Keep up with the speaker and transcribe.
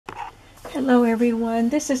Hello everyone,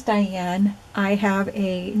 this is Diane. I have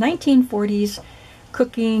a 1940s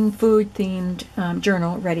cooking food themed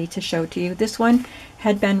journal ready to show to you. This one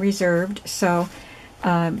had been reserved, so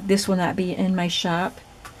this will not be in my shop,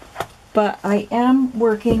 but I am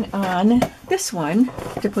working on this one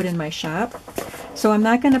to put in my shop. So I'm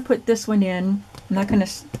not going to put this one in. I'm not going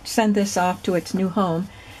to send this off to its new home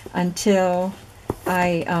until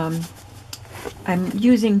I'm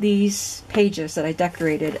using these pages that I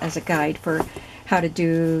decorated as a guide for how to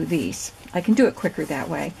do these. I can do it quicker that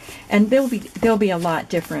way, and they'll be a lot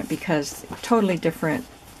different because totally different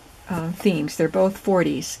themes. They're both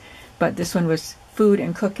 40s, but this one was food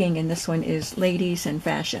and cooking, and this one is ladies and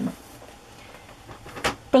fashion.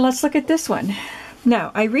 But let's look at this one.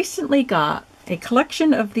 Now, I recently got a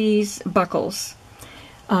collection of these buckles.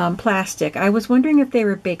 Plastic. I was wondering if they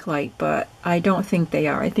were Bakelite, but I don't think they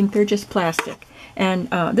are. I think they're just plastic. And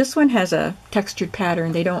this one has a textured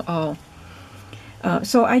pattern. They don't all.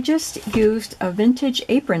 So I just used a vintage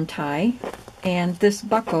apron tie and this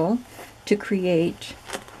buckle to create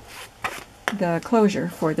the closure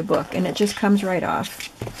for the book. And it just comes right off.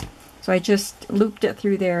 So I just looped it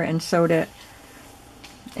through there and sewed it.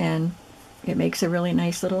 And it makes a really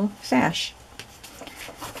nice little sash.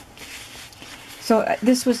 So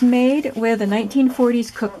this was made with a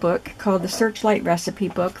 1940s cookbook called the Searchlight Recipe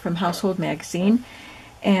Book from Household Magazine,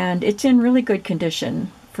 and it's in really good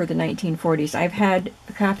condition for the 1940s. I've had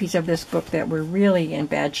copies of this book that were really in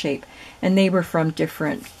bad shape, and they were from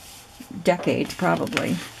different decades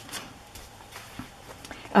probably.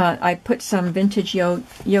 I put some vintage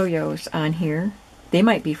yo-yos on here. They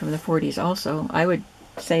might be from the 40s also. I would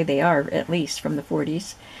say they are at least from the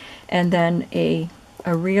 40s. And then a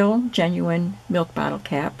real genuine milk bottle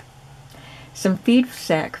cap, some feed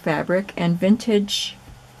sack fabric, and vintage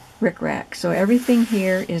rickrack. So everything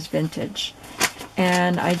here is vintage.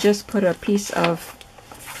 And I just put a piece of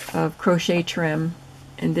crochet trim,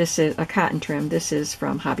 and this is a cotton trim. This is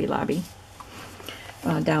from Hobby Lobby,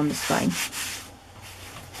 down the spine.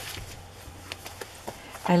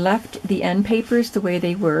 I left the end papers the way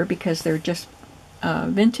they were because they're just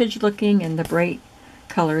vintage looking and the bright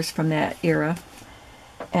colors from that era.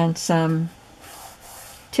 And some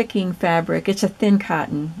ticking fabric. It's a thin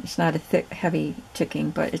cotton. It's not a thick, heavy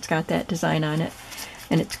ticking, but it's got that design on it,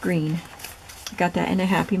 and it's green. Got that in a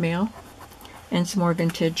Happy Mail, and some more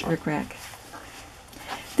vintage rickrack.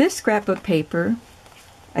 This scrapbook paper,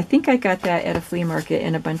 I think I got that at a flea market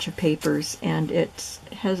in a bunch of papers, and it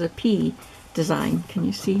has a pea design. Can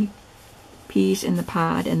you see? Peas in the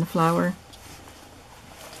pod and the flower.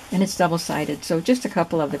 And it's double-sided, so just a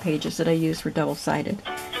couple of the pages that I used were double-sided.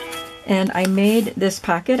 And I made this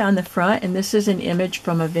pocket on the front, and this is an image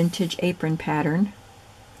from a vintage apron pattern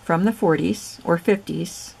from the 40s or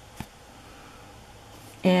 50s.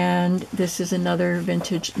 And this is another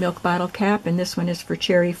vintage milk bottle cap, and this one is for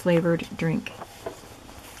cherry-flavored drink.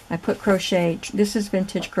 I put crochet, this is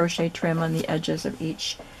vintage crochet trim on the edges of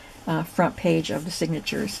each front page of the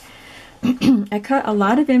signatures. I cut a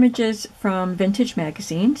lot of images from vintage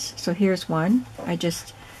magazines. So here's one. I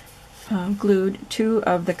just glued two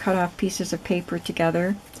of the cut off pieces of paper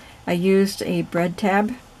together. I used a bread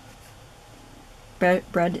tag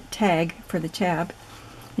for the tab,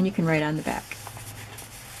 and you can write on the back.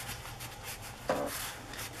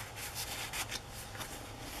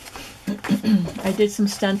 I did some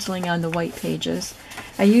stenciling on the white pages.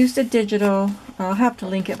 I used a digital, I'll have to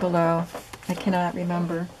link it below. I cannot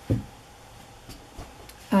remember.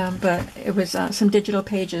 But it was some digital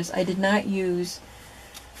pages. I did not use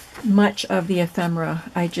much of the ephemera.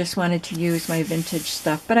 I just wanted to use my vintage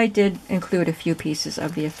stuff, but I did include a few pieces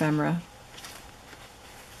of the ephemera.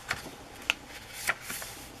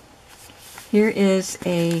 Here is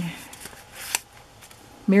a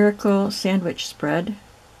Miracle sandwich spread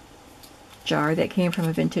jar that came from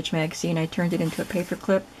a vintage magazine. I turned it into a paper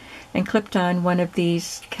clip and clipped on one of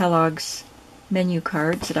these Kellogg's menu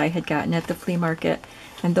cards that I had gotten at the flea market.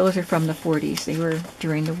 And those are from the 40s. They were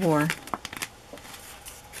during the war.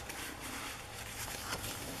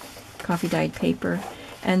 Coffee dyed paper.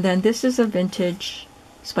 And then this is a vintage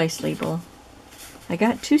spice label. I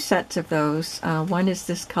got two sets of those. One is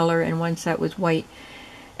this color and one set was white.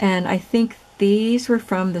 And I think these were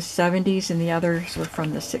from the 70s and the others were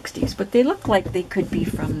from the 60s. But they look like they could be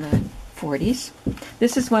from the 40s.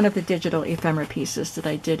 This is one of the digital ephemera pieces that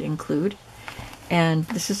I did include. And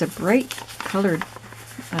this is a bright colored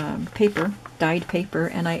paper, dyed paper,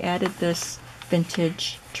 and I added this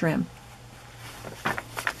vintage trim.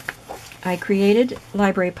 I created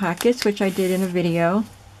library pockets, which I did in a video.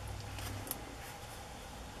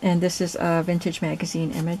 And this is a Vintage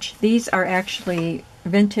Magazine image. These are actually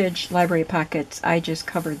vintage library pockets. I just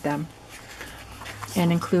covered them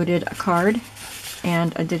and included a card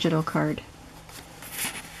and a digital card.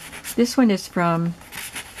 This one is from,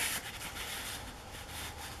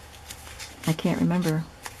 I can't remember,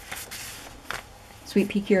 Sweet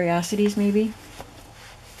Pea Curiosities maybe?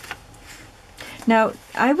 Now,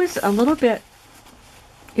 I was a little bit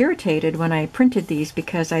irritated when I printed these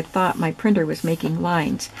because I thought my printer was making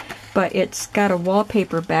lines, but it's got a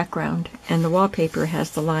wallpaper background and the wallpaper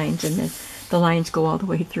has the lines, and the lines go all the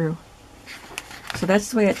way through. So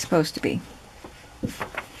that's the way it's supposed to be.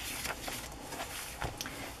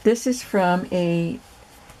 This is from a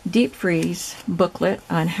deep freeze booklet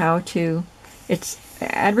on how to, it's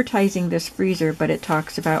advertising this freezer, but it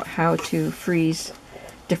talks about how to freeze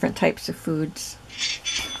different types of foods.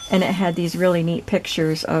 And it had these really neat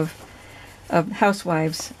pictures of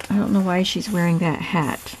housewives. I don't know why she's wearing that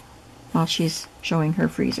hat while she's showing her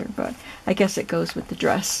freezer, but I guess it goes with the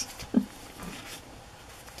dress.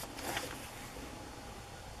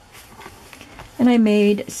 And I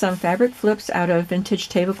made some fabric flips out of vintage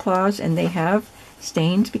tablecloths, and they have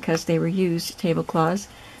stains because they were used tablecloths.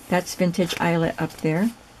 That's vintage eyelet up there.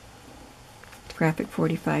 Graphic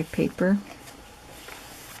 45 paper.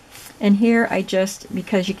 And here I just,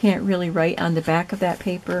 because you can't really write on the back of that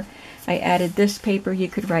paper, I added this paper you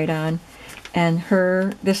could write on, and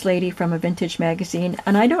this lady from a vintage magazine,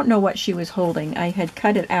 and I don't know what she was holding. I had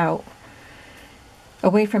cut it out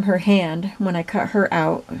away from her hand when I cut her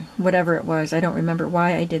out, whatever it was. I don't remember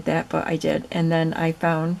why I did that, but I did. And then I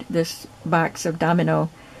found this box of Domino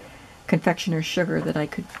confectioner's sugar that I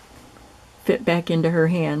could fit back into her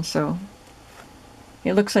hand, so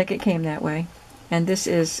it looks like it came that way. And this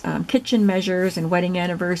is kitchen measures and wedding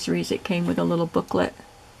anniversaries. It came with a little booklet.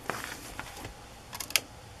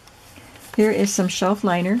 Here is some shelf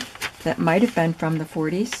liner that might have been from the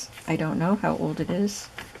 40s. I don't know how old it is.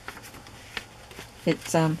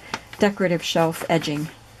 It's decorative shelf edging.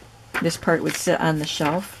 This part would sit on the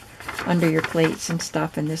shelf under your plates and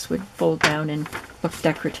stuff, and this would fold down and look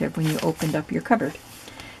decorative when you opened up your cupboard.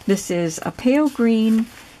 This is a pale green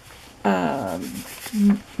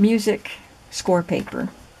music score paper.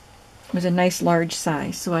 It was a nice large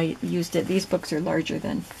size, so I used it. These books are larger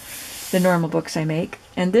than the normal books I make.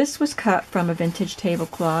 And this was cut from a vintage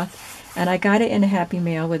tablecloth, and I got it in a Happy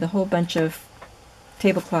Mail with a whole bunch of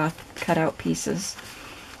tablecloth cutout pieces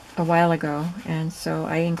a while ago, and so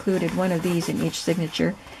I included one of these in each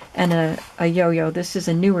signature, and a yo-yo. This is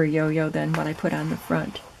a newer yo-yo than what I put on the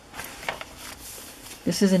front.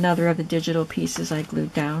 This is another of the digital pieces I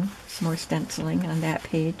glued down. Some more stenciling on that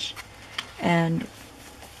page. And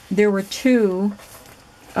there were two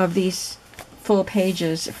of these full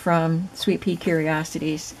pages from Sweet Pea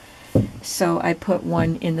Curiosities, so I put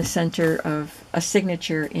one in the center of a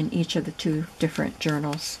signature in each of the two different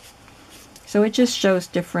journals. So it just shows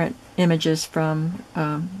different images from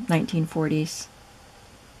 1940s.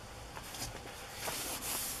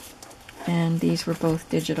 And these were both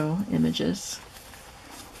digital images.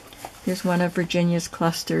 Here's one of Virginia's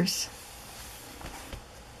clusters.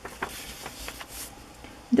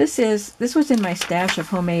 This was in my stash of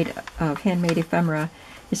handmade ephemera.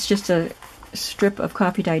 It's just a strip of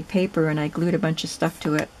coffee dyed paper, and I glued a bunch of stuff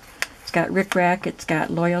to it. It's got rickrack, it's got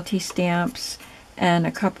loyalty stamps, and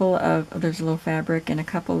a couple of, there's a little fabric, and a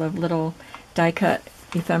couple of little die cut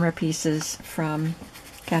ephemera pieces from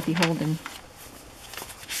Kathy Holden.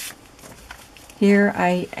 Here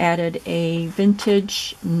I added a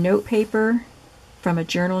vintage note paper from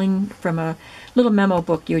a little memo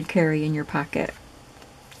book you would carry in your pocket.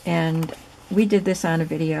 And we did this on a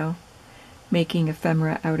video, making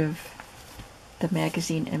ephemera out of the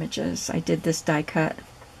magazine images. I did this die cut,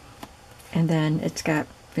 and then it's got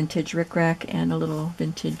vintage rickrack and a little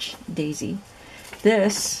vintage daisy.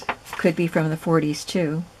 This could be from the 40s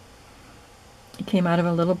too. It came out of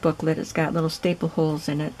a little booklet. It's got little staple holes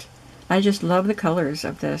in it. I just love the colors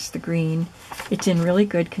of this, the green. It's in really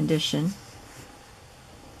good condition.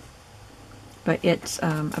 But it's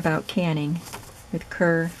about canning with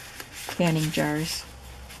Kerr canning jars.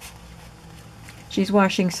 She's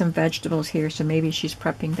washing some vegetables here, so maybe she's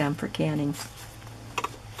prepping them for canning.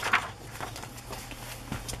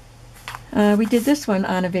 We did this one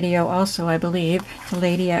on a video also, I believe. The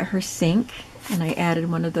lady at her sink, and I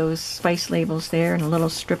added one of those spice labels there and a little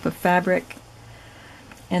strip of fabric.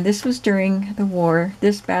 And this was during the war.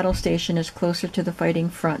 This battle station is closer to the fighting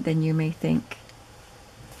front than you may think.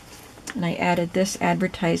 And I added this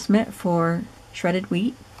advertisement for shredded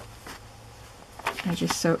wheat. I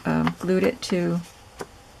just glued it to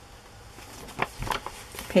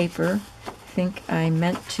paper think I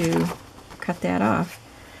meant to cut that off.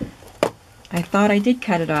 I thought I did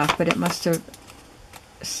cut it off, but it must have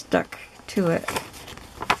stuck to it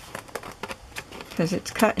because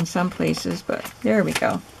it's cut in some places, but there we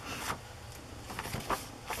go.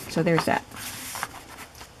 So there's that.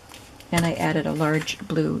 And I added a large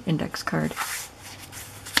blue index card.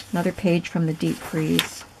 Another page from the deep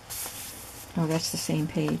freeze. Oh, that's the same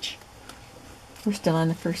page. We're still on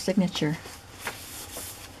the first signature.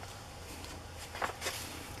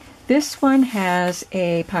 This one has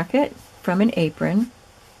a pocket from an apron.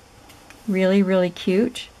 Really, really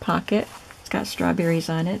cute pocket. It's got strawberries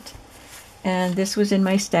on it. And this was in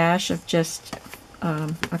my stash of just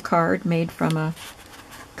a card made from a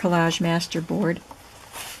Collage Master board.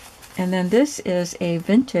 And then this is a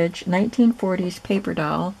vintage 1940s paper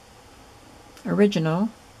doll, original.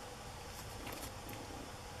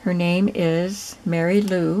 Her name is Mary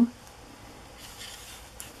Lou.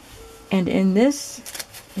 And in this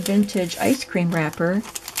vintage ice cream wrapper,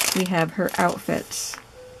 we have her outfits.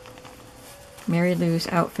 Mary Lou's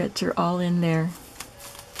outfits are all in there.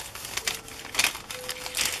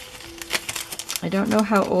 I don't know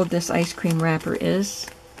how old this ice cream wrapper is,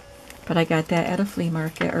 but I got that at a flea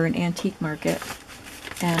market or an antique market,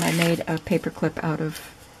 and I made a paper clip out of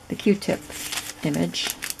the Q-tip image.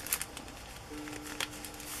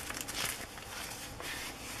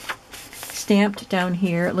 Stamped down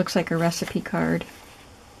here, it looks like a recipe card,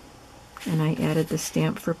 and I added the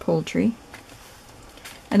stamp for poultry.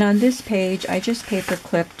 And on this page, I just paper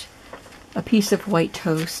clipped a piece of white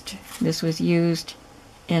toast. This was used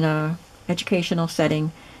in a educational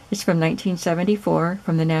setting. It's from 1974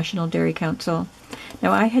 from the National Dairy Council.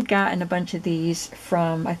 Now I had gotten a bunch of these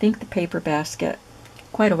from, I think, the Paper Basket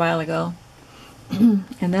quite a while ago. And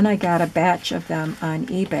then I got a batch of them on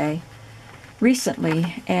eBay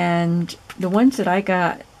recently, and the ones that I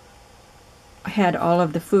got had all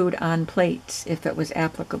of the food on plates if it was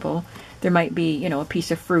applicable. There might be, you know, a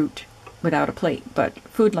piece of fruit without a plate, but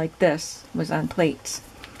food like this was on plates.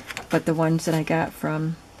 But the ones that I got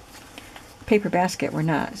from Paper Basket were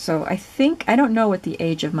not. So I think, I don't know what the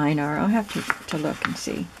age of mine are. I'll have to look and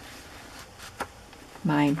see.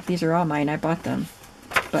 Mine. These are all mine. I bought them.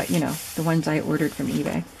 But, you know, the ones I ordered from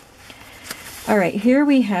eBay. Alright, here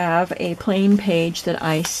we have a plain page that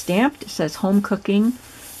I stamped. It says Home Cooking,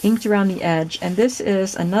 inked around the edge. And this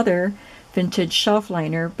is another vintage shelf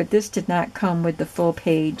liner, but this did not come with the full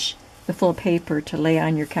page, the full paper to lay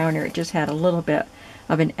on your counter. It just had a little bit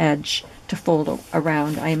of an edge to fold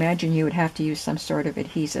around. I imagine you would have to use some sort of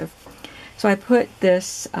adhesive. So I put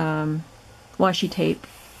this washi tape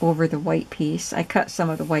over the white piece. I cut some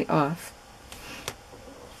of the white off.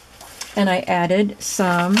 And I added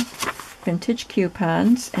some vintage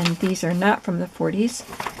coupons, and these are not from the 40s.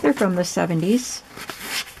 They're from the 70s.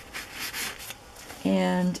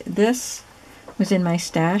 And this was in my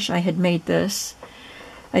stash. I had made this.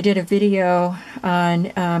 I did a video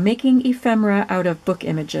on making ephemera out of book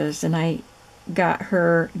images, and I got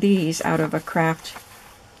her these out of a craft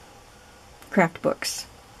books.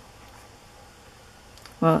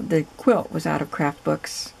 Well, the quilt was out of craft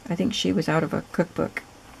books. I think she was out of a cookbook.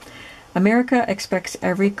 America expects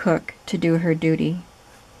every cook to do her duty.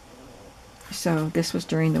 So this was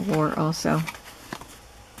during the war also.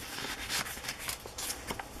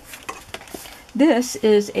 This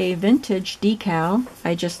is a vintage decal.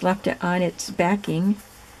 I just left it on its backing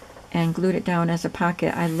and glued it down as a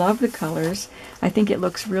pocket. I love the colors. I think it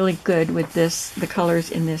looks really good with this, the colors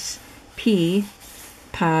in this pea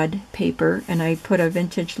pod paper. And I put a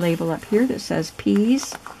vintage label up here that says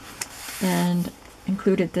peas, and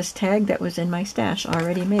included this tag that was in my stash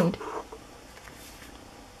already made.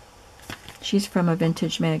 She's from a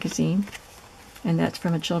vintage magazine, and that's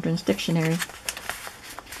from a children's dictionary.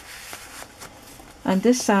 On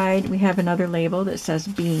this side, we have another label that says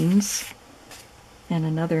beans, and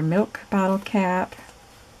another milk bottle cap,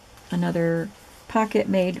 another pocket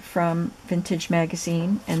made from vintage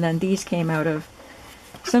magazine, and then these came out of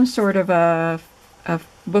some sort of a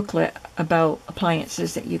booklet about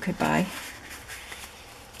appliances that you could buy.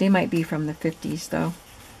 They might be from the 50s though.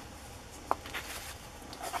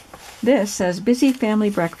 This says Busy Family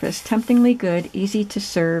Breakfast, temptingly good, easy to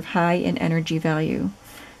serve, high in energy value.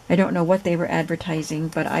 I don't know what they were advertising,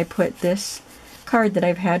 but I put this card that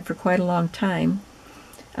I've had for quite a long time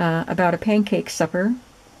about a pancake supper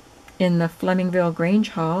in the Flemingville Grange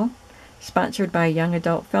Hall, sponsored by Young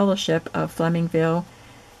Adult Fellowship of Flemingville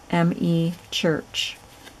M.E. Church.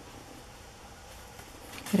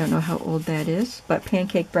 I don't know how old that is, but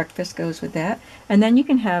pancake breakfast goes with that. And then you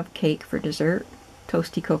can have cake for dessert,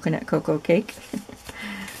 toasty coconut cocoa cake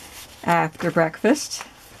after breakfast.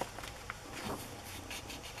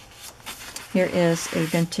 Here is a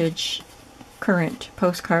vintage currant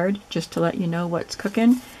postcard, just to let you know what's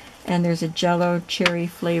cooking. And there's a Jello cherry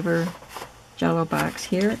flavor Jello box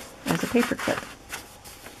here as a paper clip.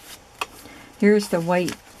 Here's the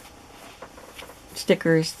white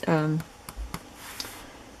stickers. I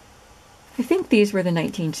think these were the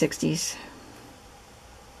 1960s.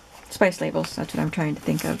 Spice labels, that's what I'm trying to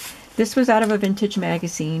think of. This was out of a vintage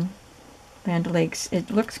magazine, Land O'Lakes.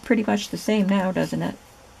 It looks pretty much the same now, doesn't it?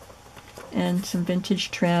 And some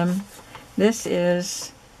vintage trim. This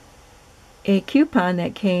is a coupon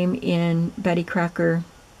that came in Betty Crocker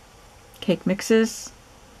cake mixes,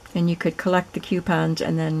 and you could collect the coupons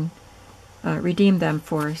and then redeem them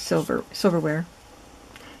for silverware.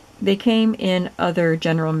 They came in other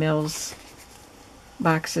General Mills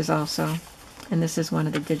boxes also, and this is one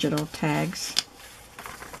of the digital tags.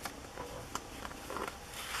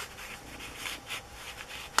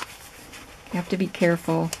 You have to be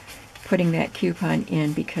careful putting that coupon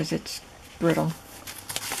in because it's brittle.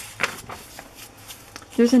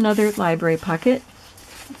 There's another library pocket.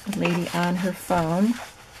 A lady on her phone.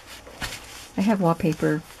 I have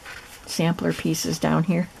wallpaper sampler pieces down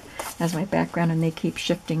here as my background, and they keep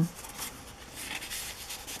shifting.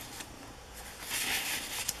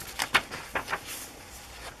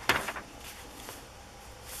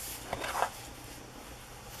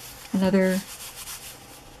 Another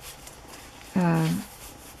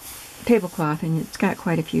tablecloth, and it's got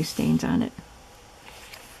quite a few stains on it.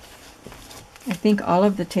 I think all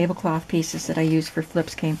of the tablecloth pieces that I use for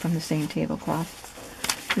flips came from the same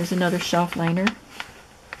tablecloth. There's another shelf liner.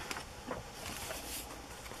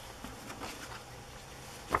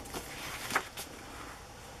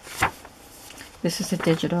 This is a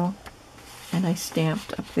digital, and I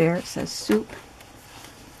stamped up there, it says soup.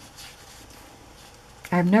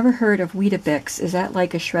 I've never heard of Weetabix. Is that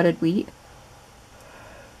like a shredded wheat?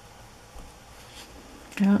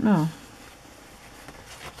 I don't know.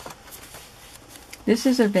 This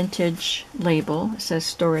is a vintage label. It says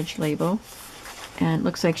storage label. And it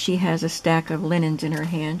looks like she has a stack of linens in her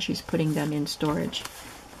hand. She's putting them in storage.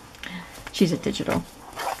 She's a digital.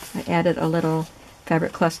 I added a little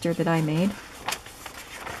fabric cluster that I made.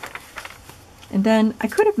 And then I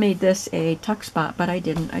could have made this a tuck spot, but I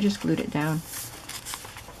didn't. I just glued it down.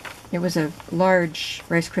 It was a large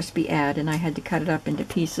Rice Krispie ad, and I had to cut it up into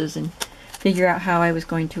pieces and figure out how I was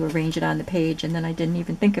going to arrange it on the page, and then I didn't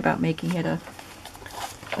even think about making it a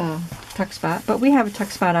tuck spot. But we have a tuck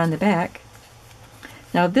spot on the back.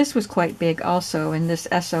 Now this was quite big also, and this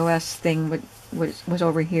SOS thing was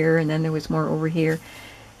over here, and then there was more over here.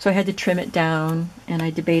 So I had to trim it down, and I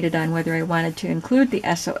debated on whether I wanted to include the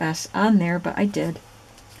SOS on there, but I did.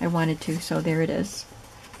 I wanted to, so there it is.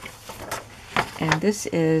 And this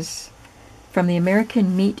is from the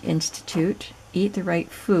American Meat Institute, Eat the Right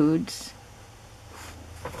Foods.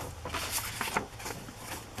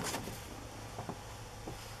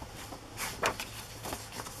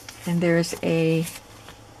 And there's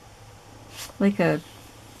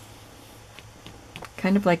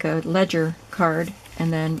kind of like a ledger card,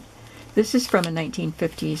 and then this is from a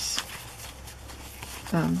 1950s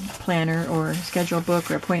planner or schedule book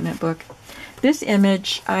or appointment book. This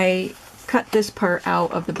image, I cut this part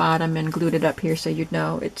out of the bottom and glued it up here so you'd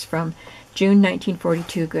know it's from June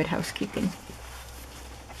 1942, Good Housekeeping.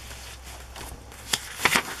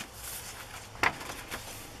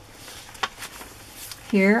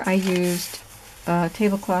 Here I used a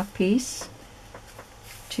tablecloth piece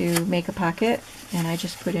to make a pocket, and I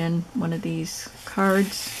just put in one of these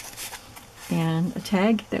cards and a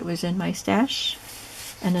tag that was in my stash,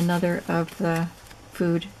 and another of the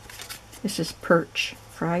food. This is perch,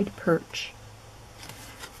 fried perch.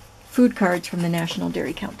 Food cards from the National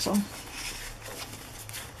Dairy Council.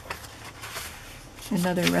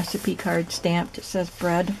 Another recipe card stamped. It says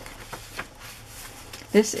bread.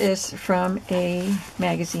 This is from a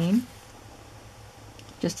magazine.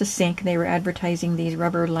 Just a sink. They were advertising these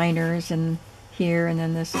rubber liners and here, and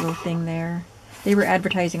then this little thing there. They were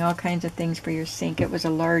advertising all kinds of things for your sink. It was a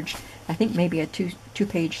large, I think maybe a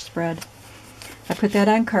two-page spread. I put that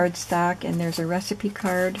on cardstock, and there's a recipe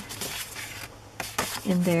card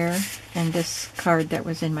in there, and this card that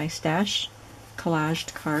was in my stash,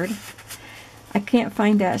 collaged card. I can't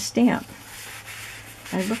find that stamp.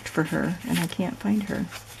 I looked for her, and I can't find her.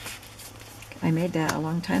 I made that a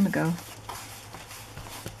long time ago.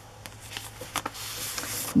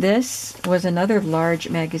 This was another large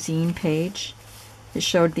magazine page. It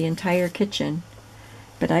showed the entire kitchen,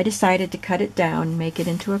 but I decided to cut it down and make it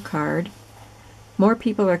into a card. More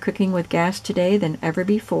people are cooking with gas today than ever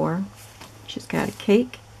before. She's got a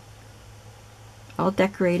cake, all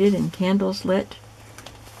decorated and candles lit.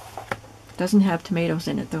 Doesn't have tomatoes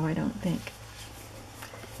in it though, I don't think.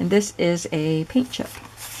 And this is a paint chip.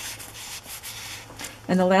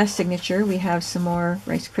 And the last signature, we have some more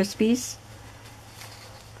Rice Krispies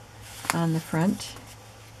on the front.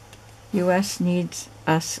 U.S. needs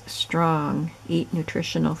us strong. Eat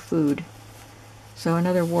nutritional food. So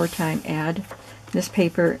another wartime ad. This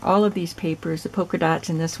paper, all of these papers, the polka dots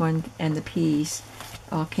in this one and the peas,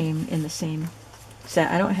 all came in the same set.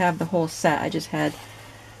 I don't have the whole set. I just had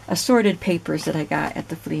assorted papers that I got at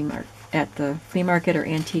the flea market or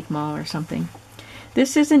antique mall or something.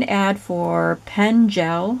 This is an ad for pen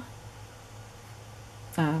gel,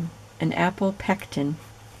 an apple pectin.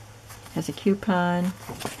 Has a coupon.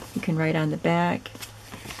 You can write on the back.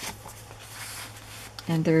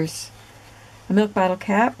 And there's a milk bottle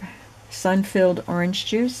cap, sun-filled orange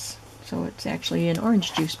juice. So it's actually an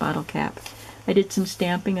orange juice bottle cap. I did some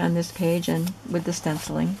stamping on this page and with the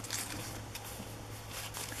stenciling.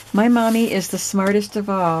 My mommy is the smartest of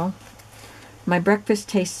all. My breakfast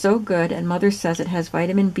tastes so good, and Mother says it has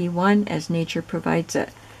vitamin B1 as nature provides it.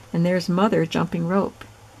 And there's Mother jumping rope.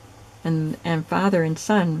 And father and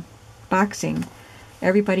son boxing.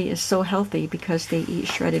 Everybody is so healthy because they eat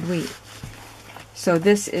shredded wheat. So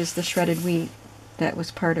this is the shredded wheat that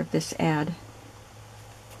was part of this ad.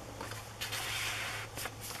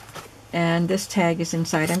 And this tag is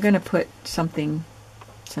inside. I'm going to put some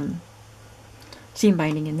seam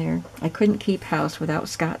binding in there. I couldn't keep house without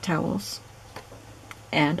Scott towels.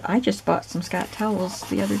 And I just bought some Scott towels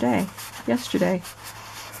the other day, yesterday.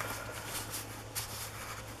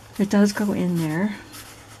 It does go in there.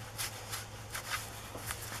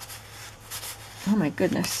 Oh my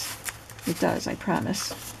goodness. It does, I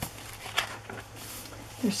promise.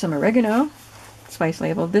 There's some oregano, spice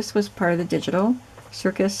label. This was part of the digital.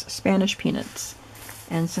 Circus Spanish peanuts.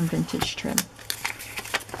 And some vintage trim.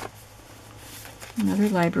 Another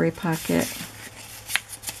library pocket.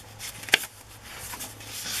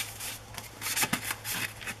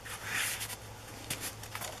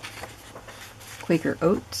 Quaker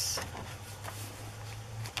Oats.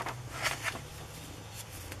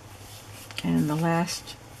 And the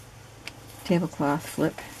last tablecloth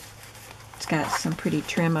flip. It's got some pretty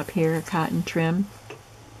trim up here, cotton trim,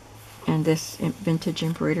 and this vintage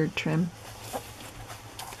embroidered trim.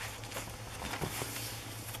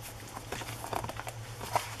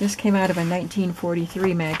 This came out of a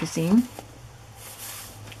 1943 magazine,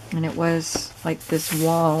 and it was like this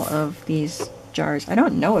wall of these jars. I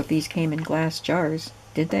don't know if these came in glass jars.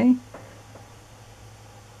 Did they?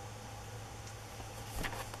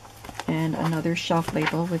 And another shelf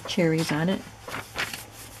label with cherries on it.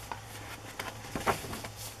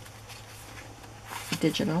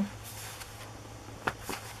 Digital.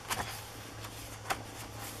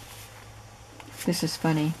 This is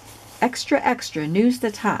funny. Extra, extra, news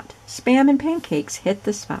that's hot. Spam and pancakes hit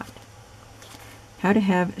the spot. How to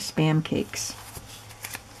have spam cakes.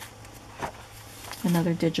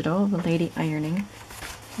 Another digital, the lady ironing.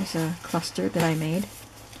 There's a cluster that I made.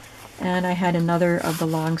 And I had another of the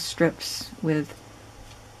long strips with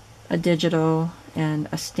a digital and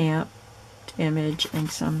a stamped image and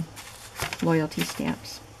some loyalty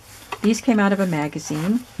stamps. These came out of a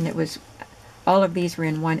magazine, and it was, all of these were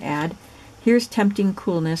in one ad. Here's tempting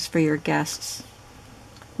coolness for your guests.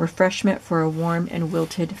 Refreshment for a warm and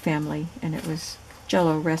wilted family. And it was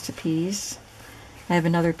Jell-O recipes. I have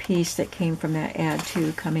another piece that came from that ad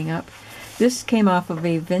too coming up. This came off of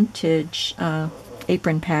a vintage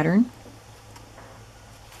apron pattern.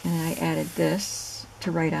 And I added this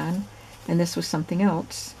to write on. And this was something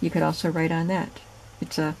else. You could also write on that.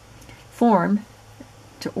 It's a form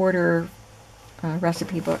to order a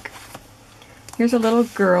recipe book. Here's a little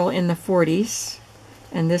girl in the 40s,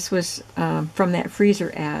 and this was from that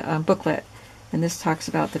freezer ad, booklet, and this talks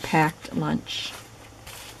about the packed lunch.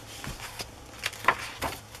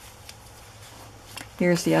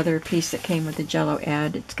 Here's the other piece that came with the Jell-O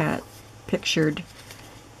ad. It's got pictured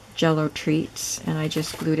Jell-O treats, and I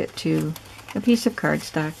just glued it to a piece of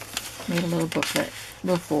cardstock. Made a little booklet,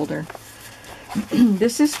 little folder.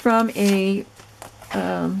 This is from a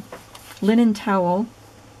linen towel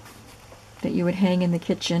that you would hang in the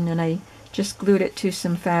kitchen, and I just glued it to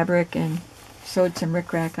some fabric and sewed some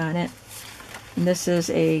rickrack on it. And this is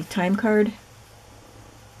a time card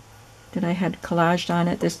that I had collaged on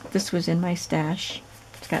it. This was in my stash.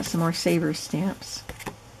 It's got some more Savers stamps.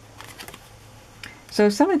 So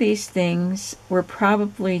some of these things were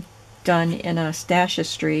probably done in a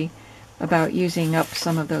stashistry about using up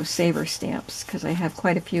some of those Saver stamps, because I have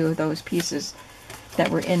quite a few of those pieces that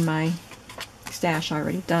were in my stash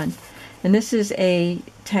already done. And this is a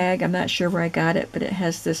tag. I'm not sure where I got it, but it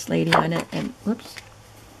has this lady on it, and whoops,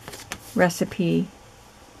 recipe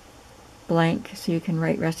blank so you can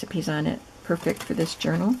write recipes on it. Perfect for this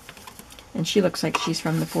journal. And she looks like she's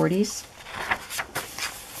from the 40s.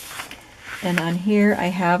 And on here I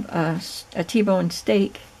have a T-bone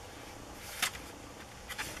steak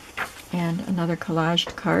and another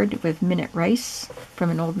collaged card with minute rice from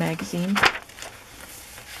an old magazine.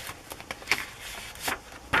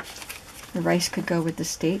 The rice could go with the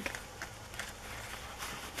steak.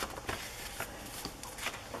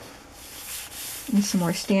 And some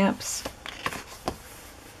more stamps.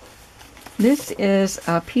 This is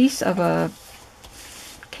a piece of a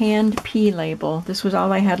canned pea label. This was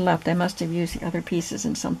all I had left. I must have used the other pieces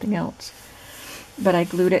in something else. But I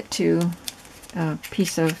glued it to a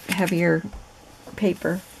piece of heavier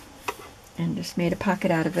paper and just made a pocket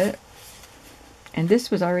out of it. And this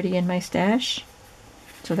was already in my stash,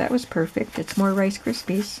 so that was perfect. It's more Rice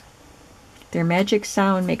Krispies. Their magic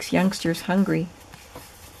sound makes youngsters hungry.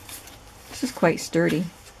 This is quite sturdy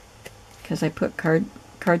because I put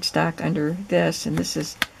cardstock under this, and this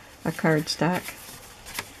is a cardstock.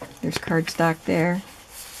 There's cardstock there.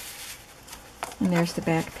 And there's the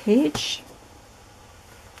back page.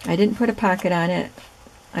 I didn't put a pocket on it.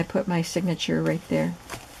 I put my signature right there.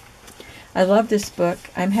 I love this book.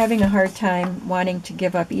 I'm having a hard time wanting to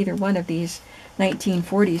give up either one of these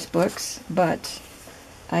 1940s books, but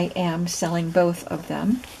I am selling both of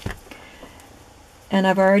them. And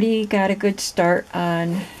I've already got a good start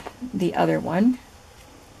on the other one.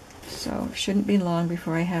 So it shouldn't be long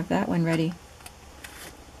before I have that one ready.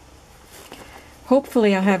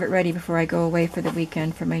 Hopefully I'll have it ready before I go away for the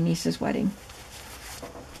weekend for my niece's wedding.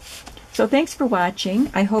 So thanks for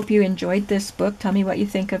watching. I hope you enjoyed this book. Tell me what you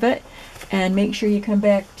think of it. And make sure you come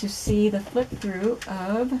back to see the flip through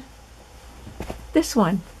of this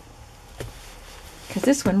one, because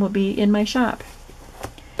this one will be in my shop.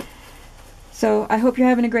 So I hope you're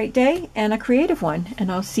having a great day and a creative one.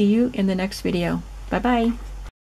 And I'll see you in the next video. Bye-bye.